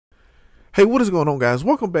Hey, what is going on, guys?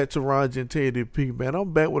 Welcome back to Ron Gentile P, man.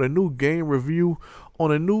 I'm back with a new game review on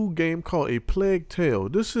a new game called A Plague Tale.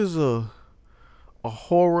 This is a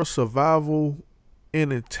horror survival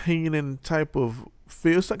entertaining type of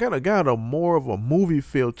feel. It's got a more of a movie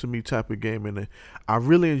feel to me type of game, and I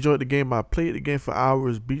really enjoyed the game. I played the game for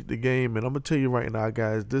hours, beat the game, and I'm gonna tell you right now,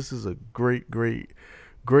 guys, this is a great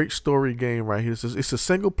story game right here. It's a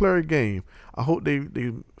single player game. I hope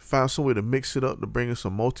they found some way to mix it up to bring us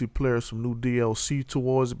some multiplayer, some new DLC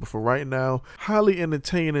towards it. But for right now, highly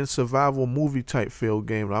entertaining survival movie type feel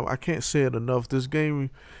game. I can't say it enough. This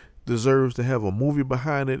game deserves to have a movie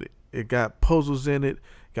behind it. It got puzzles in it,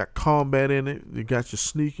 got combat in it, you got your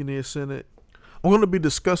sneakiness in it. I'm going to be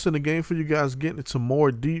discussing the game for you guys, getting into more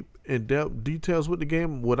in-depth details with the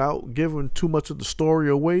game without giving too much of the story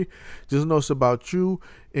away. Just know it's about you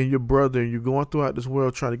and your brother, and you're going throughout this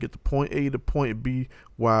world trying to get to point A to point B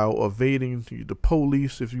while evading the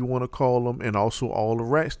police, if you want to call them, and also all the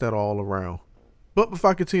rats that are all around. But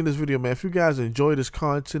before I continue this video, man, if you guys enjoy this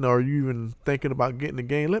content or you even thinking about getting the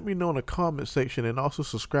game, let me know in the comment section, and also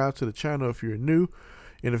subscribe to the channel if you're new.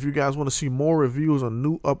 And if you guys want to see more reviews on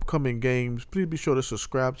new upcoming games, please be sure to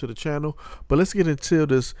subscribe to the channel. But let's get into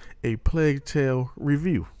this A Plague Tale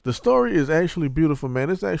review. The story is actually beautiful, man.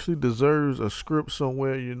 This actually deserves a script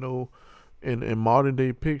somewhere, you know, in modern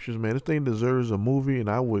day pictures, man. This thing deserves a movie, and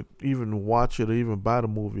I would even watch it or even buy the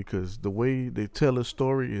movie, because the way they tell a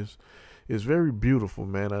story is very beautiful,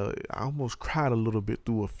 man. I almost cried a little bit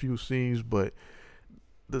through a few scenes, but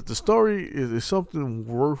the story is something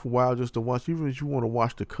worthwhile just to watch, even if you want to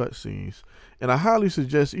watch the cutscenes. And I highly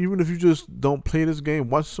suggest, even if you just don't play this game,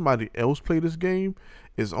 watch somebody else play this game.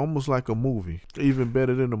 It's almost like a movie, even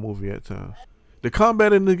better than a movie at times. The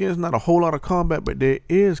combat in the game is not a whole lot of combat, but there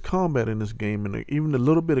is combat in this game, and even a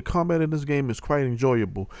little bit of combat in this game is quite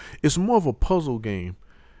enjoyable. It's more of a puzzle game.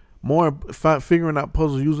 More figuring out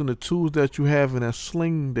puzzles using the tools that you have in that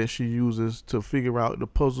sling that she uses to figure out the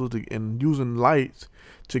puzzles, and using lights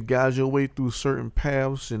to guide your way through certain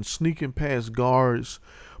paths and sneaking past guards,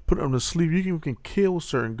 put them to sleep. You can kill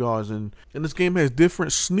certain guards, and this game has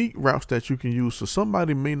different sneak routes that you can use. So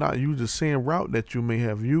somebody may not use the same route that you may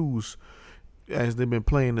have used as they've been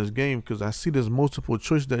playing this game, because I see there's multiple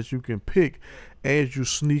choices that you can pick as you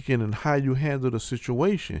sneak in and how you handle the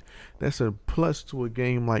situation. That's a plus to a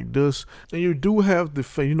game like this. And you do have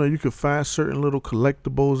the, you can find certain little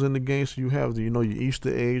collectibles in the game. So you have the, your Easter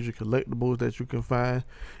eggs, your collectibles that you can find.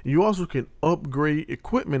 You also can upgrade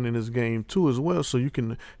equipment in this game too as well. So you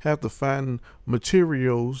can have to find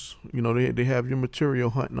materials. They have your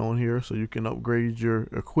material hunting on here, so you can upgrade your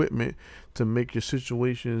equipment to make your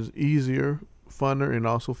situations easier, funner, and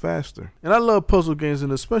also faster. And I love puzzle games,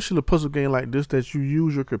 and especially a puzzle game like this that you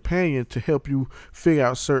use your companion to help you figure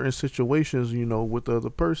out certain situations, with the other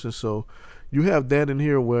person. So you have that in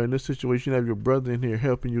here, where in this situation you have your brother in here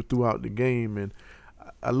helping you throughout the game. And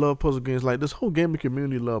I love puzzle games like this. Whole gaming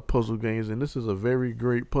community love puzzle games, and this is a very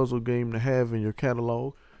great puzzle game to have in your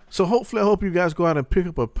catalog. So hopefully, I hope you guys go out and pick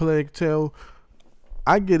up A Plague Tale.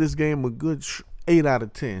 I give this game a good 8 out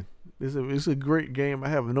of 10. It's a great game. I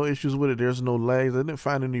have no issues with it. There's no lags. I didn't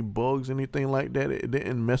find any bugs, anything like that. It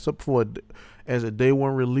didn't mess up as a day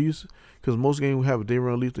one release, because most games have a day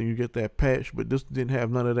one release and you get that patch, but this didn't have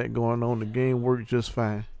none of that going on. The game worked just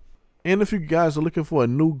fine. And if you guys are looking for a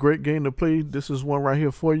new great game to play, this is one right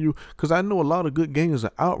here for you, because I know a lot of good games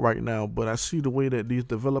are out right now, but I see the way that these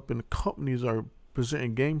developing companies are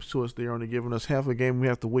presenting games to us. They're only giving us half a game. We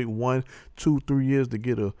have to wait 1, 2, 3 years to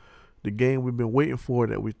get the game we've been waiting for,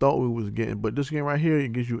 that we thought we was getting. But this game right here,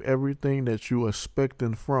 it gives you everything that you're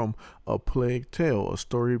expecting from A Plague Tale, a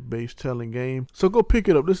story-based telling game. So go pick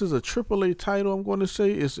it up. This is a AAA title, I'm going to say.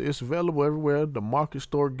 It's available everywhere: the Market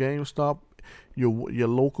Store, GameStop, your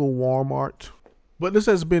local Walmart. But this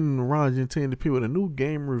has been Ron Gentile P with a new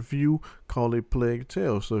game review called A Plague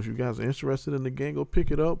Tale. So if you guys are interested in the game, go pick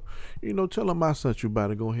it up. Tell them I sent you by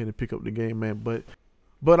to go ahead and pick up the game, man.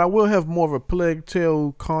 But I will have more of a Plague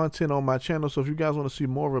Tale content on my channel. So if you guys want to see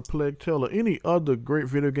more of a Plague Tale or any other great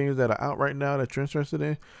video games that are out right now that you're interested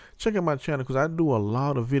in, check out my channel, because I do a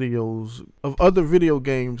lot of videos of other video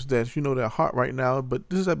games that that are hot right now.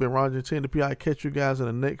 But this has been Ron Gentile P. I'll catch you guys in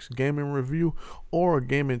the next gaming review or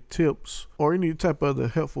gaming tips or any type of other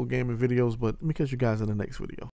helpful gaming videos. But let me catch you guys in the next video.